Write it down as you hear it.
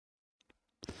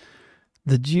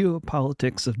The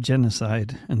Geopolitics of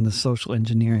Genocide and the Social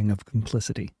Engineering of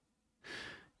Complicity.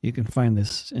 You can find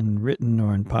this in written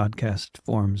or in podcast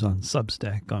forms on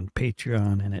Substack, on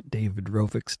Patreon, and at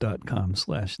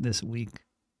davidrovix.com/thisweek.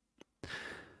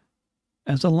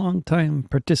 As a longtime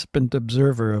participant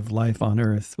observer of life on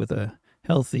Earth with a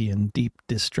healthy and deep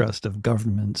distrust of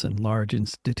governments and large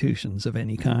institutions of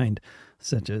any kind,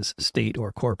 such as state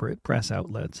or corporate press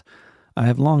outlets, I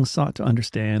have long sought to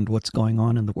understand what's going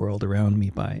on in the world around me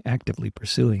by actively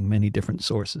pursuing many different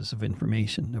sources of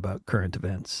information about current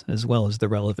events, as well as the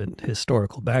relevant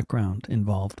historical background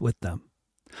involved with them.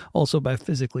 Also by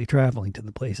physically traveling to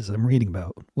the places I'm reading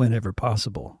about, whenever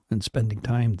possible, and spending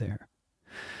time there.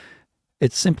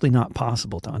 It's simply not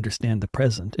possible to understand the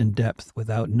present in depth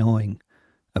without knowing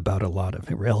about a lot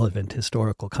of irrelevant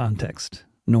historical context,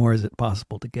 nor is it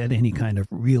possible to get any kind of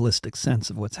realistic sense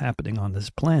of what's happening on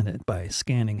this planet by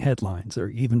scanning headlines or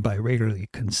even by regularly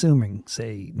consuming,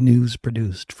 say, news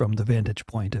produced from the vantage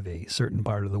point of a certain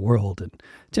part of the world, and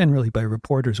generally by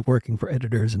reporters working for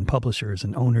editors and publishers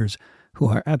and owners who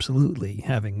are absolutely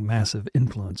having massive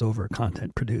influence over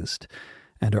content produced,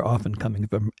 and are often coming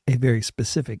from a very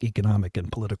specific economic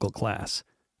and political class,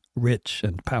 rich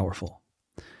and powerful.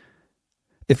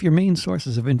 If your main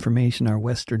sources of information are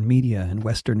Western media and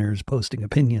Westerners posting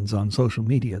opinions on social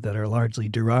media that are largely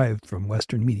derived from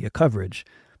Western media coverage,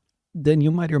 then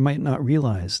you might or might not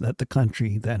realize that the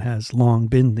country that has long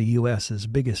been the U.S.'s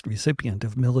biggest recipient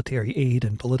of military aid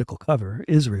and political cover,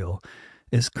 Israel,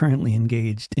 is currently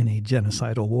engaged in a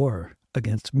genocidal war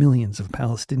against millions of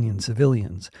Palestinian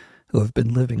civilians who have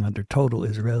been living under total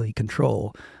Israeli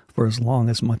control for as long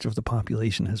as much of the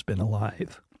population has been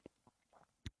alive.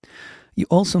 You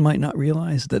also might not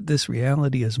realize that this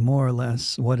reality is more or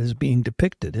less what is being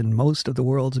depicted in most of the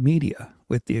world's media,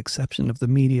 with the exception of the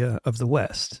media of the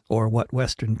West, or what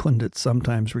Western pundits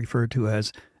sometimes refer to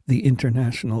as the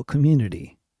international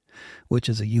community, which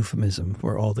is a euphemism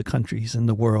for all the countries in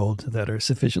the world that are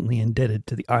sufficiently indebted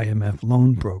to the IMF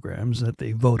loan programs that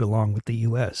they vote along with the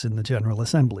U.S. in the General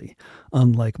Assembly,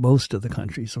 unlike most of the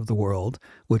countries of the world,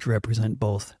 which represent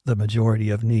both the majority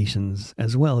of nations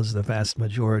as well as the vast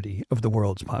majority of the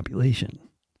world's population.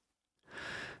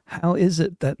 How is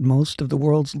it that most of the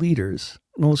world's leaders,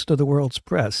 most of the world's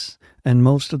press, and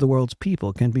most of the world's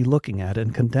people can be looking at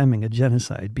and condemning a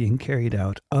genocide being carried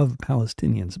out of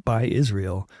Palestinians by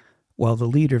Israel, while the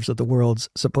leaders of the world's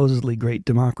supposedly great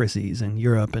democracies in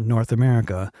Europe and North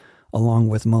America, along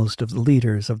with most of the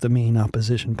leaders of the main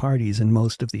opposition parties in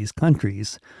most of these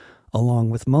countries, along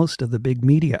with most of the big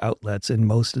media outlets in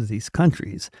most of these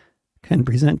countries, can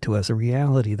present to us a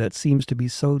reality that seems to be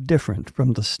so different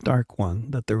from the stark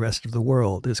one that the rest of the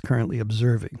world is currently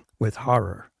observing with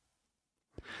horror?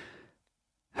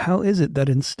 How is it that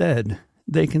instead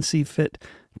they can see fit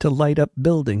to light up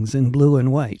buildings in blue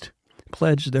and white,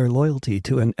 pledge their loyalty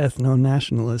to an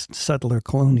ethno-nationalist settler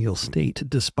colonial state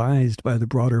despised by the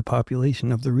broader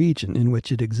population of the region in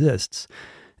which it exists,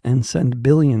 and send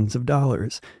billions of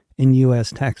dollars in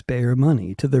U.S. taxpayer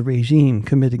money to the regime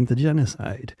committing the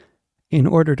genocide, in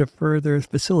order to further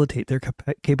facilitate their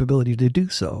capability to do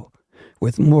so,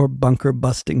 with more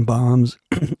bunker-busting bombs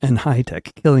and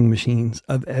high-tech killing machines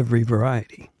of every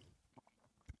variety?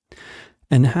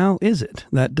 And how is it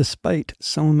that despite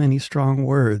so many strong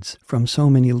words from so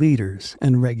many leaders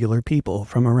and regular people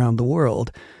from around the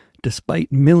world,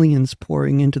 despite millions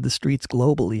pouring into the streets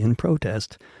globally in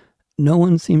protest, no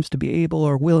one seems to be able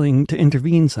or willing to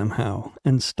intervene somehow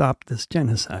and stop this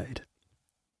genocide?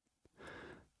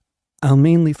 I'll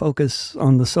mainly focus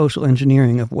on the social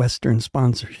engineering of Western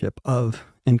sponsorship of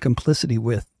and complicity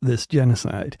with this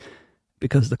genocide,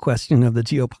 because the question of the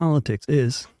geopolitics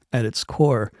is, at its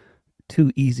core, too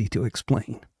easy to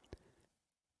explain.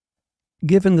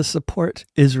 Given the support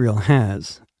Israel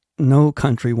has, no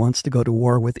country wants to go to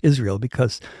war with Israel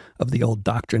because of the old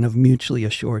doctrine of mutually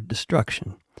assured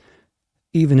destruction.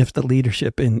 Even if the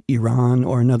leadership in Iran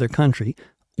or another country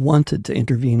wanted to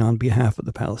intervene on behalf of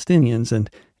the Palestinians, and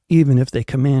even if they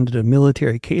commanded a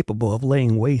military capable of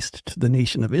laying waste to the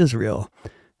nation of Israel,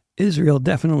 Israel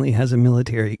definitely has a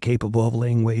military capable of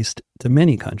laying waste to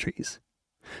many countries.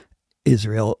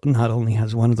 Israel not only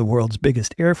has one of the world's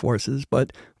biggest air forces,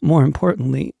 but more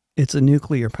importantly, it's a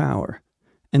nuclear power,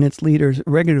 and its leaders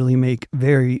regularly make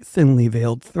very thinly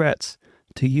veiled threats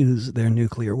to use their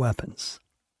nuclear weapons.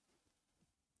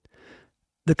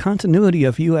 The continuity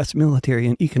of U.S. military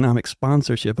and economic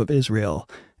sponsorship of Israel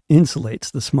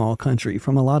insulates the small country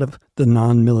from a lot of the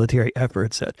non-military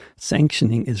efforts at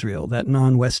sanctioning Israel that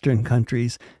non-Western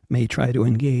countries may try to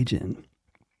engage in.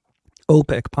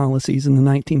 OPEC policies in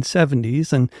the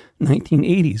 1970s and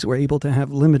 1980s were able to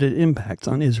have limited impacts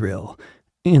on Israel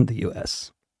and the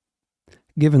U.S.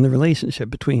 Given the relationship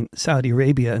between Saudi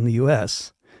Arabia and the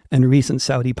U.S., and recent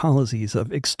Saudi policies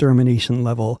of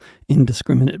extermination-level,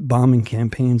 indiscriminate bombing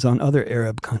campaigns on other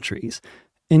Arab countries,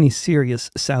 any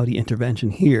serious Saudi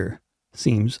intervention here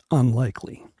seems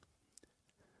unlikely.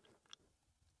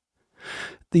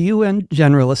 The UN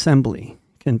General Assembly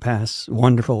can pass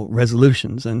wonderful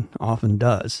resolutions, and often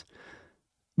does.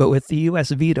 But with the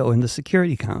U.S. veto in the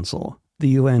Security Council, the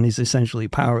UN is essentially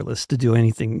powerless to do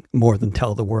anything more than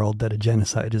tell the world that a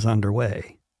genocide is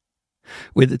underway.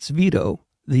 With its veto,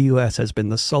 the U.S. has been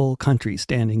the sole country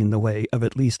standing in the way of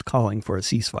at least calling for a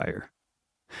ceasefire.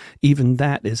 Even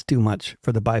that is too much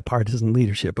for the bipartisan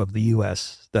leadership of the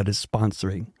U.S. that is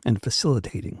sponsoring and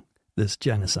facilitating this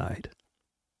genocide.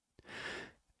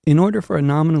 In order for a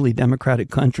nominally democratic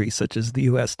country such as the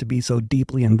U.S. to be so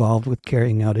deeply involved with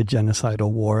carrying out a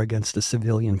genocidal war against a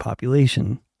civilian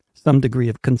population, some degree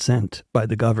of consent by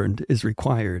the governed is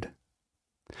required.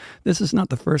 This is not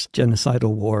the first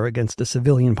genocidal war against a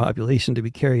civilian population to be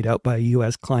carried out by a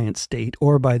U.S. client state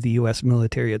or by the U.S.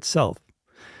 military itself.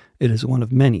 It is one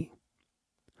of many.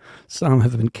 Some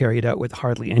have been carried out with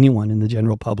hardly anyone in the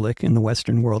general public in the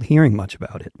Western world hearing much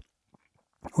about it.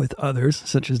 With others,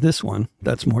 such as this one,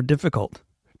 that's more difficult,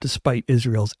 despite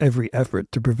Israel's every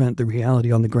effort to prevent the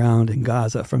reality on the ground in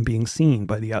Gaza from being seen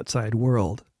by the outside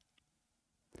world.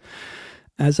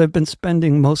 As I've been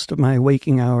spending most of my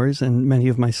waking hours and many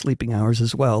of my sleeping hours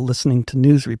as well, listening to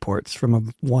news reports from a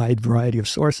wide variety of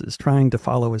sources, trying to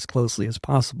follow as closely as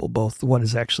possible both what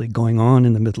is actually going on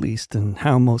in the Middle East and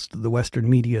how most of the Western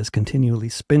media is continually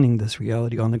spinning this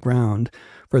reality on the ground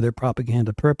for their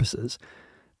propaganda purposes,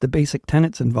 the basic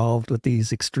tenets involved with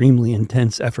these extremely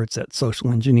intense efforts at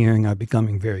social engineering are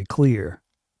becoming very clear.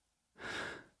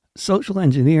 Social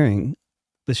engineering,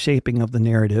 the shaping of the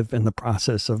narrative and the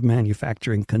process of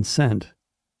manufacturing consent,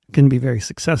 can be very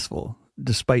successful,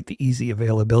 despite the easy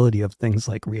availability of things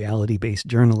like reality-based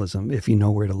journalism if you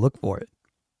know where to look for it.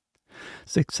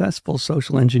 Successful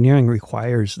social engineering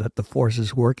requires that the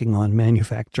forces working on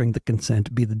manufacturing the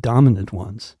consent be the dominant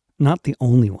ones, not the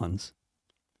only ones.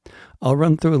 I'll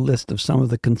run through a list of some of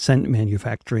the consent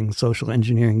manufacturing social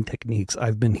engineering techniques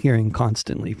I've been hearing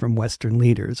constantly from Western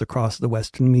leaders across the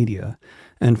Western media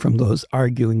and from those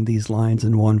arguing these lines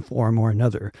in one form or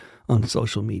another on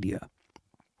social media.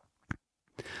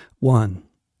 1.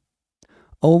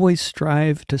 Always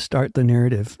strive to start the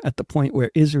narrative at the point where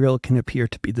Israel can appear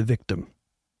to be the victim.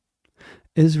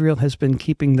 Israel has been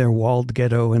keeping their walled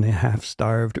ghetto in a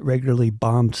half-starved, regularly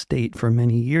bombed state for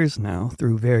many years now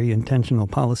through very intentional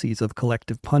policies of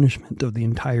collective punishment of the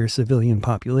entire civilian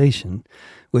population,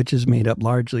 which is made up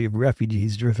largely of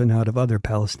refugees driven out of other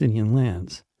Palestinian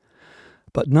lands.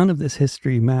 But none of this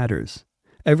history matters.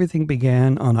 Everything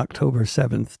began on October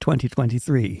 7th,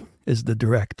 2023, is the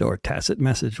direct or tacit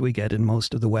message we get in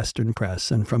most of the Western press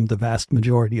and from the vast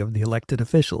majority of the elected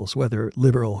officials, whether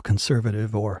liberal,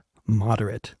 conservative, or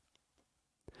moderate.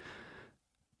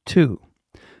 2.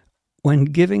 When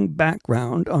giving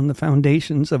background on the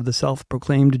foundations of the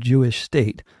self-proclaimed Jewish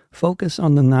state, focus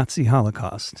on the Nazi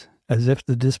Holocaust, as if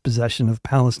the dispossession of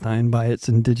Palestine by its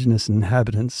indigenous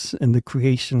inhabitants and the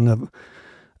creation of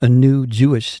a new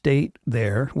Jewish state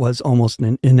there was almost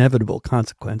an inevitable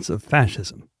consequence of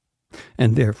fascism,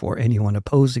 and therefore anyone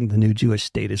opposing the new Jewish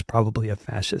state is probably a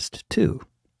fascist too.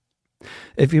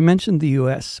 If you mention the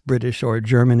U.S., British, or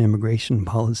German immigration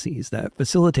policies that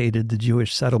facilitated the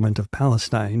Jewish settlement of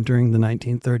Palestine during the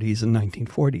 1930s and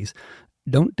 1940s,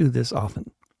 don't do this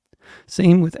often.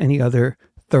 Same with any other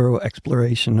thorough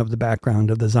exploration of the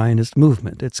background of the Zionist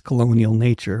movement, its colonial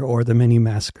nature, or the many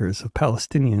massacres of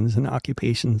Palestinians and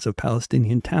occupations of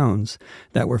Palestinian towns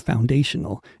that were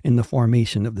foundational in the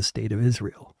formation of the State of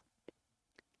Israel.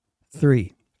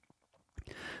 3.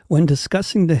 When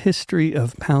discussing the history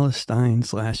of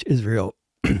Palestine/Israel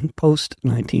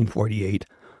post-1948,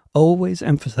 always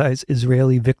emphasize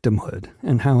Israeli victimhood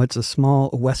and how it's a small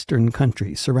Western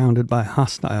country surrounded by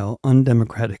hostile,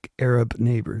 undemocratic Arab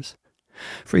neighbors.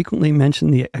 Frequently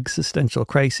mention the existential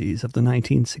crises of the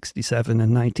 1967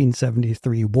 and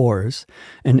 1973 wars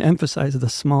and emphasize the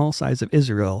small size of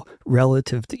Israel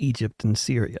relative to Egypt and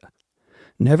Syria.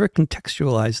 Never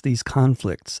contextualize these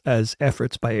conflicts as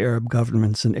efforts by Arab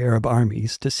governments and Arab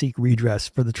armies to seek redress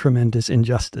for the tremendous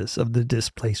injustice of the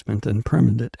displacement and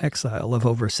permanent exile of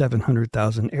over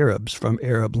 700,000 Arabs from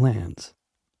Arab lands.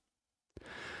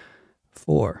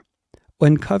 4.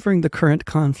 When covering the current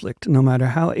conflict, no matter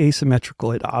how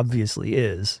asymmetrical it obviously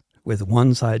is, with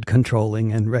one side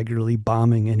controlling and regularly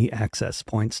bombing any access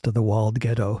points to the walled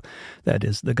ghetto, that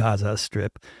is, the Gaza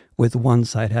Strip, with one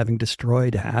side having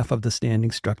destroyed half of the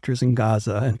standing structures in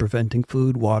Gaza and preventing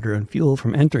food, water, and fuel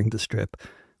from entering the Strip,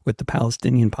 with the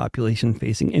Palestinian population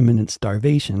facing imminent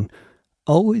starvation,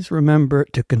 always remember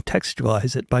to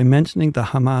contextualize it by mentioning the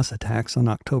Hamas attacks on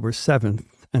October 7th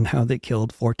and how they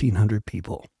killed 1,400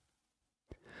 people.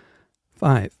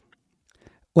 5.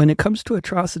 When it comes to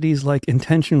atrocities like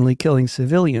intentionally killing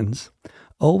civilians,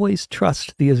 always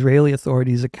trust the Israeli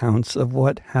authorities' accounts of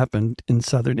what happened in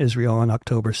southern Israel on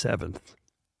October 7th.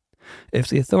 If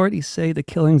the authorities say the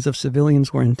killings of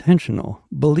civilians were intentional,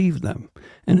 believe them,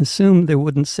 and assume they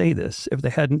wouldn't say this if they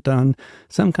hadn't done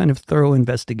some kind of thorough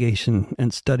investigation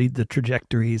and studied the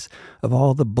trajectories of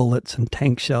all the bullets and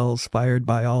tank shells fired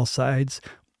by all sides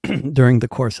during the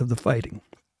course of the fighting.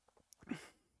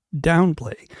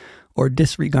 Downplay or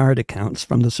disregard accounts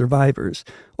from the survivors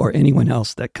or anyone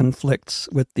else that conflicts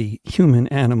with the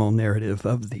human-animal narrative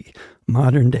of the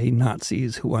modern-day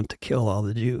Nazis who want to kill all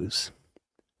the Jews.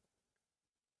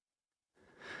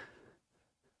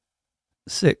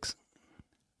 6.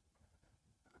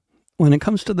 When it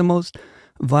comes to the most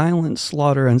violent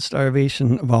slaughter and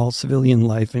starvation of all civilian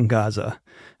life in Gaza,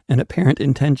 an apparent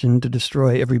intention to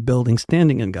destroy every building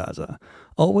standing in Gaza,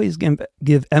 always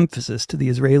give emphasis to the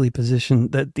Israeli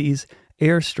position that these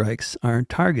airstrikes are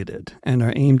targeted and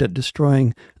are aimed at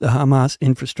destroying the Hamas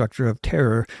infrastructure of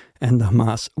terror and the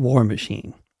Hamas war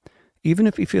machine. Even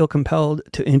if you feel compelled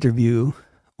to interview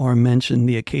or mention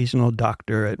the occasional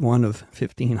doctor at one of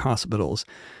 15 hospitals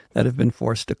that have been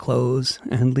forced to close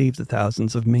and leave the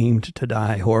thousands of maimed to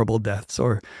die horrible deaths,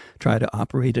 or try to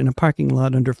operate in a parking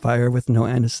lot under fire with no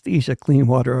anesthesia, clean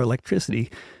water, or electricity,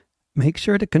 make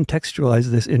sure to contextualize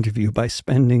this interview by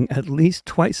spending at least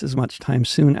twice as much time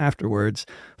soon afterwards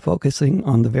focusing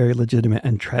on the very legitimate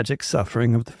and tragic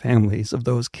suffering of the families of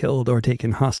those killed or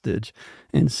taken hostage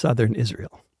in southern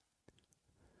Israel.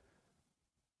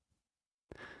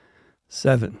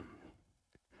 7.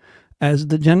 As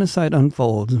the genocide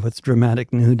unfolds with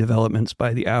dramatic new developments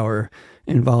by the hour,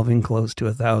 involving close to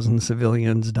 1,000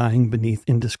 civilians dying beneath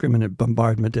indiscriminate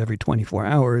bombardment every 24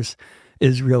 hours,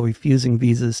 Israel refusing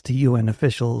visas to UN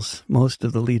officials, most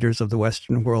of the leaders of the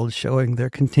Western world showing their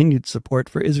continued support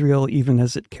for Israel even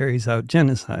as it carries out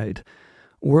genocide,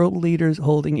 world leaders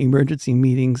holding emergency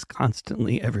meetings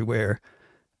constantly everywhere,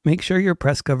 make sure your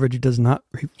press coverage does not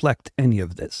reflect any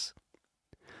of this.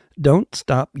 Don't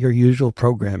stop your usual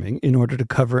programming in order to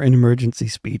cover an emergency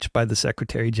speech by the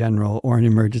Secretary General or an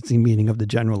emergency meeting of the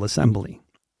General Assembly.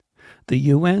 The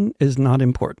UN is not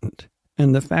important,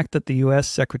 and the fact that the U.S.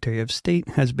 Secretary of State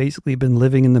has basically been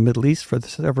living in the Middle East for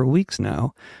several weeks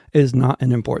now is not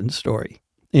an important story,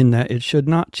 in that it should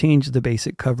not change the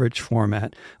basic coverage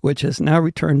format, which has now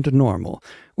returned to normal,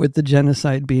 with the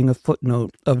genocide being a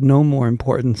footnote of no more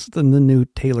importance than the new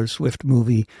Taylor Swift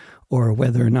movie or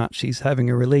whether or not she's having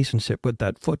a relationship with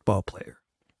that football player.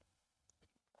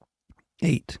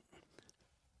 8.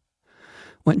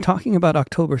 When talking about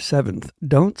October 7th,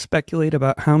 don't speculate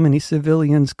about how many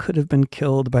civilians could have been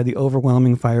killed by the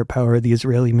overwhelming firepower the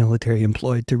Israeli military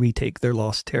employed to retake their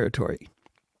lost territory.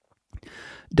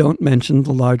 Don't mention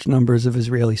the large numbers of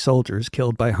Israeli soldiers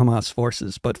killed by Hamas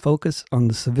forces, but focus on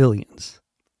the civilians.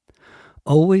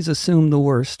 Always assume the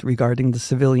worst regarding the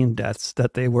civilian deaths,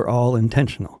 that they were all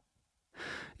intentional.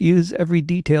 Use every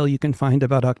detail you can find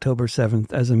about October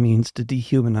 7th as a means to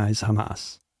dehumanize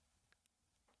Hamas.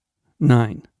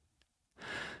 9.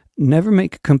 Never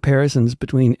make comparisons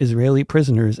between Israeli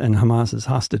prisoners and Hamas's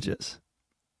hostages.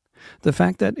 The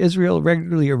fact that Israel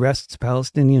regularly arrests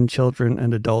Palestinian children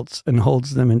and adults and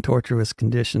holds them in torturous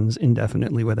conditions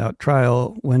indefinitely without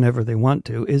trial whenever they want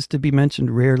to is to be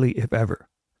mentioned rarely, if ever.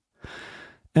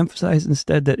 Emphasize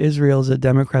instead that Israel is a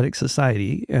democratic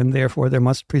society, and therefore there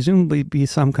must presumably be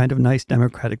some kind of nice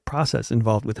democratic process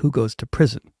involved with who goes to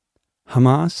prison.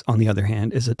 Hamas, on the other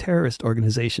hand, is a terrorist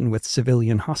organization with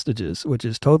civilian hostages, which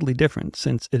is totally different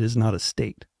since it is not a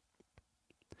state.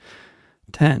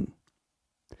 10.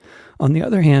 On the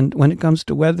other hand, when it comes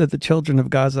to whether the children of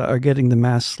Gaza are getting the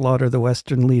mass slaughter the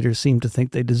Western leaders seem to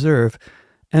think they deserve,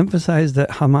 emphasize that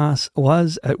Hamas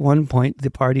was at one point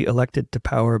the party elected to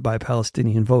power by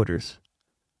Palestinian voters.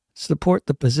 Support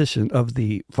the position of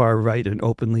the far-right and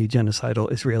openly genocidal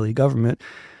Israeli government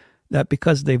that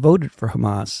because they voted for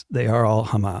Hamas, they are all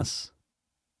Hamas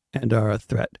and are a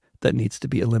threat that needs to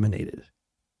be eliminated.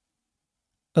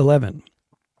 11.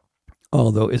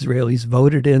 Although Israelis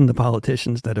voted in the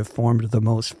politicians that have formed the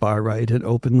most far-right and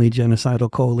openly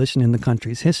genocidal coalition in the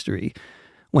country's history,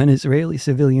 when Israeli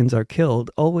civilians are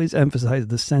killed, always emphasize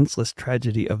the senseless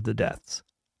tragedy of the deaths.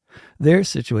 Their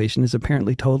situation is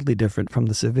apparently totally different from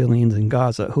the civilians in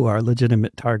Gaza who are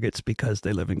legitimate targets because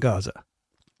they live in Gaza.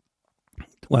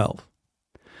 12.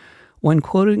 When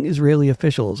quoting Israeli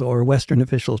officials or Western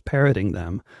officials parroting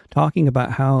them, talking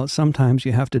about how sometimes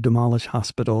you have to demolish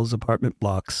hospitals, apartment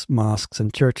blocks, mosques,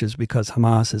 and churches because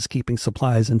Hamas is keeping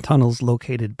supplies in tunnels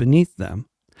located beneath them,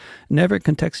 never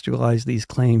contextualize these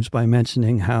claims by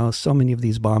mentioning how so many of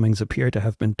these bombings appear to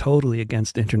have been totally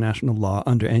against international law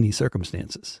under any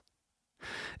circumstances.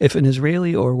 If an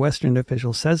Israeli or Western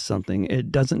official says something,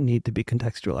 it doesn't need to be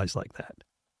contextualized like that.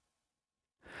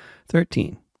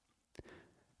 13.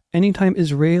 Anytime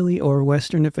Israeli or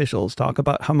Western officials talk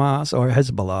about Hamas or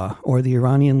Hezbollah or the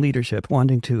Iranian leadership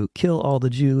wanting to kill all the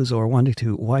Jews or wanting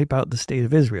to wipe out the state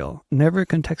of Israel, never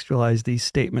contextualize these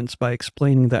statements by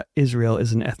explaining that Israel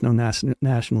is an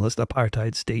ethno-nationalist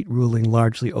apartheid state ruling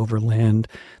largely over land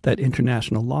that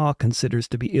international law considers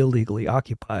to be illegally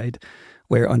occupied,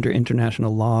 where under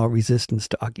international law resistance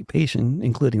to occupation,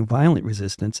 including violent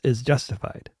resistance, is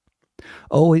justified.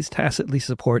 Always tacitly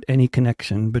support any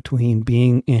connection between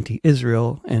being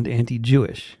anti-Israel and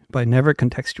anti-Jewish by never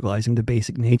contextualizing the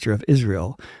basic nature of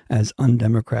Israel as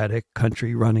undemocratic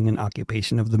country running an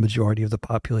occupation of the majority of the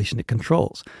population it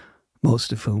controls,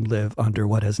 most of whom live under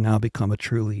what has now become a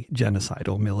truly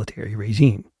genocidal military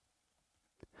regime.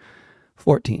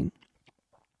 14.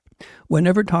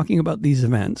 Whenever talking about these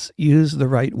events, use the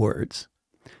right words.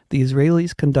 The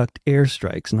Israelis conduct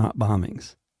airstrikes, not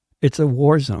bombings. It's a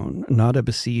war zone, not a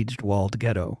besieged walled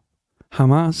ghetto.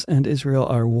 Hamas and Israel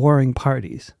are warring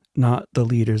parties, not the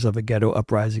leaders of a ghetto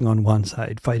uprising on one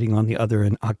side, fighting on the other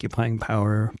and occupying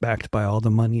power, backed by all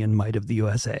the money and might of the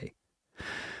USA.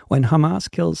 When Hamas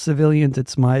kills civilians,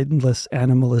 it's mindless,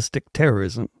 animalistic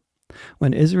terrorism.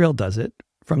 When Israel does it,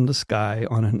 from the sky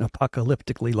on an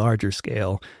apocalyptically larger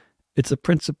scale, it's a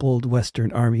principled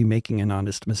Western army making an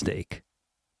honest mistake.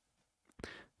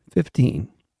 15.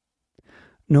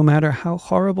 No matter how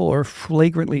horrible or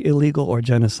flagrantly illegal or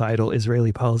genocidal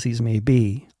Israeli policies may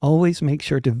be, always make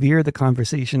sure to veer the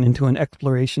conversation into an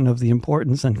exploration of the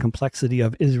importance and complexity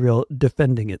of Israel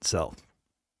defending itself.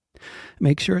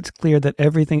 Make sure it's clear that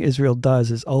everything Israel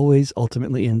does is always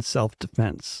ultimately in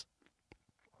self-defense.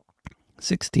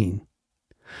 16.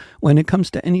 When it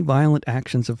comes to any violent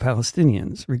actions of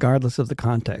Palestinians, regardless of the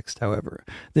context, however,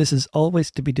 this is always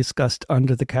to be discussed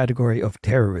under the category of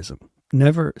terrorism.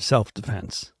 Never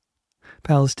self-defense.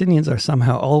 Palestinians are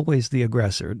somehow always the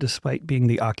aggressor, despite being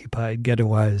the occupied,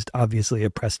 ghettoized, obviously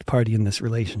oppressed party in this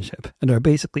relationship, and are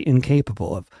basically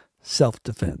incapable of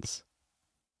self-defense.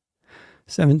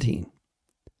 17.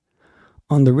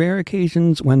 On the rare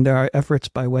occasions when there are efforts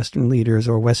by Western leaders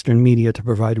or Western media to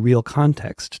provide real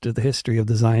context to the history of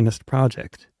the Zionist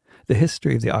project, the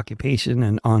history of the occupation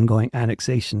and ongoing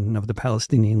annexation of the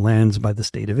Palestinian lands by the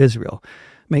State of Israel,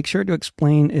 make sure to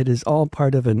explain it is all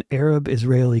part of an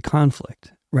Arab-Israeli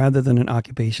conflict, rather than an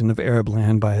occupation of Arab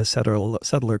land by a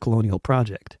settler colonial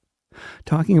project.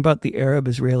 Talking about the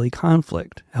Arab-Israeli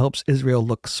conflict helps Israel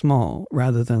look small,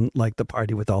 rather than like the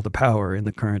party with all the power in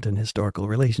the current and historical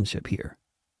relationship here.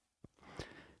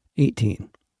 18.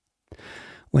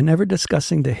 Whenever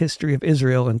discussing the history of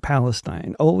Israel and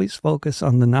Palestine, always focus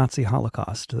on the Nazi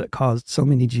Holocaust that caused so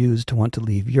many Jews to want to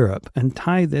leave Europe, and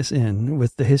tie this in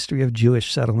with the history of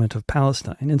Jewish settlement of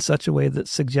Palestine in such a way that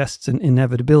suggests an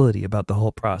inevitability about the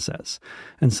whole process,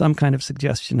 and some kind of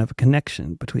suggestion of a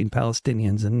connection between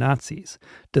Palestinians and Nazis,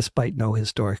 despite no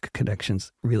historic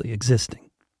connections really existing.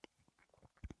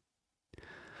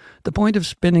 The point of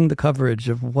spinning the coverage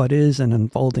of what is an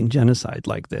unfolding genocide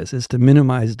like this is to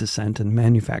minimize dissent and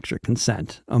manufacture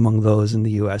consent among those in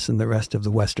the U.S. and the rest of the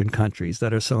Western countries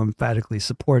that are so emphatically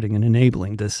supporting and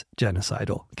enabling this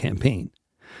genocidal campaign.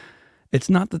 It's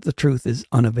not that the truth is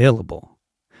unavailable.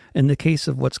 In the case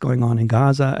of what's going on in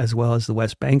Gaza as well as the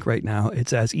West Bank right now,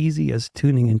 it's as easy as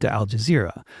tuning into Al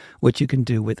Jazeera, which you can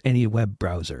do with any web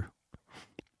browser.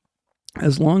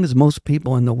 As long as most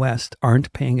people in the West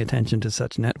aren't paying attention to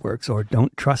such networks or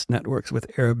don't trust networks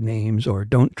with Arab names or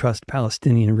don't trust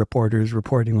Palestinian reporters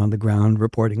reporting on the ground,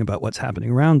 reporting about what's happening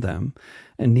around them,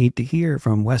 and need to hear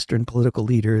from Western political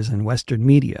leaders and Western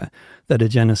media that a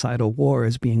genocidal war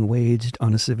is being waged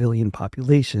on a civilian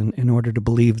population in order to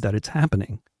believe that it's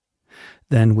happening,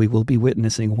 then we will be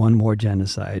witnessing one more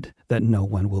genocide that no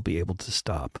one will be able to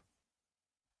stop.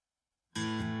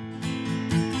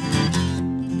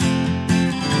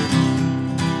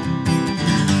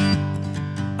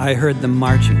 I heard them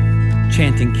marching,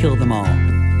 chanting, "Kill them all."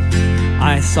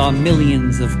 I saw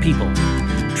millions of people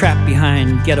Trapped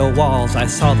behind ghetto walls, I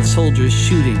saw the soldiers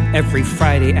shooting every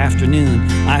Friday afternoon.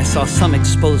 I saw some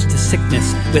exposed to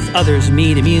sickness, with others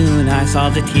made immune. I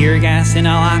saw the tear gas in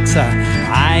Al-Aqsa,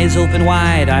 eyes open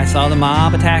wide. I saw the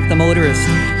mob attack the motorist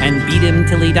and beat him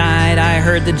till he died. I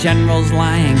heard the generals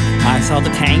lying, I saw the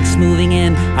tanks moving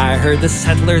in. I heard the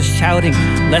settlers shouting,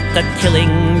 let the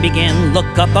killing begin.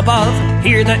 Look up above,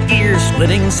 hear the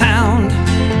ear-splitting sound.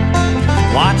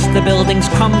 Watch the buildings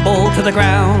crumble to the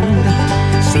ground.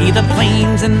 See the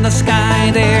planes in the sky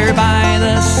there by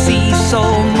the sea, so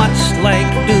much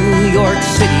like New York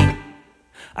City.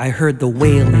 I heard the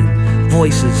wailing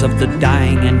voices of the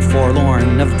dying and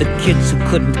forlorn, of the kids who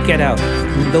couldn't get out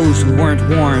and those who weren't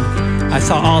warned. I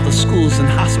saw all the schools and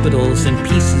hospitals in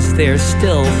pieces there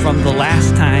still from the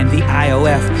last time the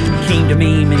IOF came to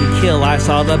maim and kill. I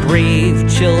saw the brave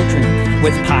children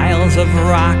with piles of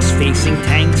rocks facing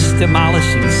tanks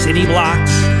demolishing city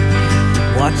blocks.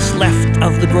 What's left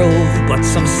of the grove but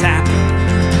some sap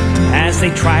as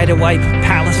they try to wipe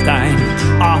Palestine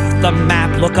off the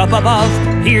map. Look up above,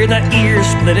 hear the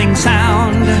ear-splitting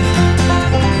sound.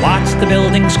 Watch the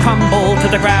buildings crumble to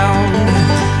the ground.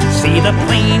 See the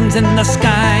planes in the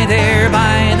sky there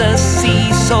by the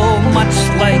sea, so much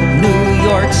like New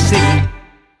York City.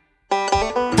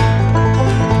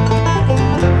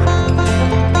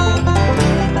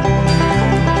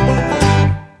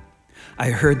 I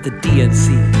heard the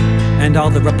DNC and all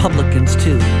the Republicans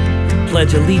too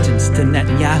pledge allegiance to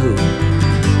Netanyahu.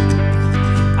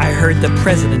 I heard the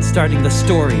president starting the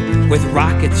story with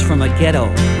rockets from a ghetto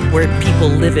where people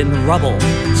live in rubble,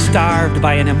 starved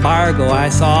by an embargo. I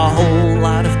saw a whole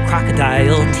lot of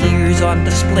crocodile tears on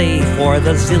display for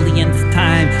the zillionth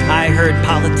time. I heard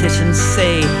politicians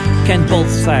say, can both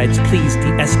sides please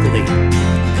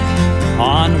de-escalate?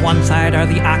 On one side are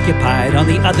the occupied, on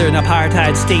the other an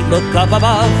apartheid state. Look up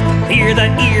above, hear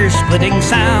the ear-splitting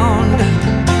sound.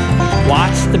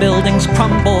 Watch the buildings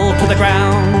crumble to the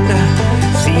ground.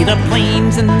 See the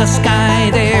planes in the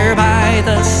sky there by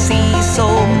the sea, so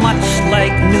much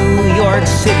like New York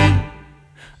City.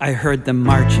 I heard them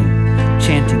marching,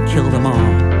 chanting, kill them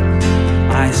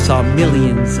all. I saw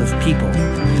millions of people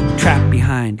trapped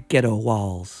behind ghetto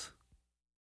walls.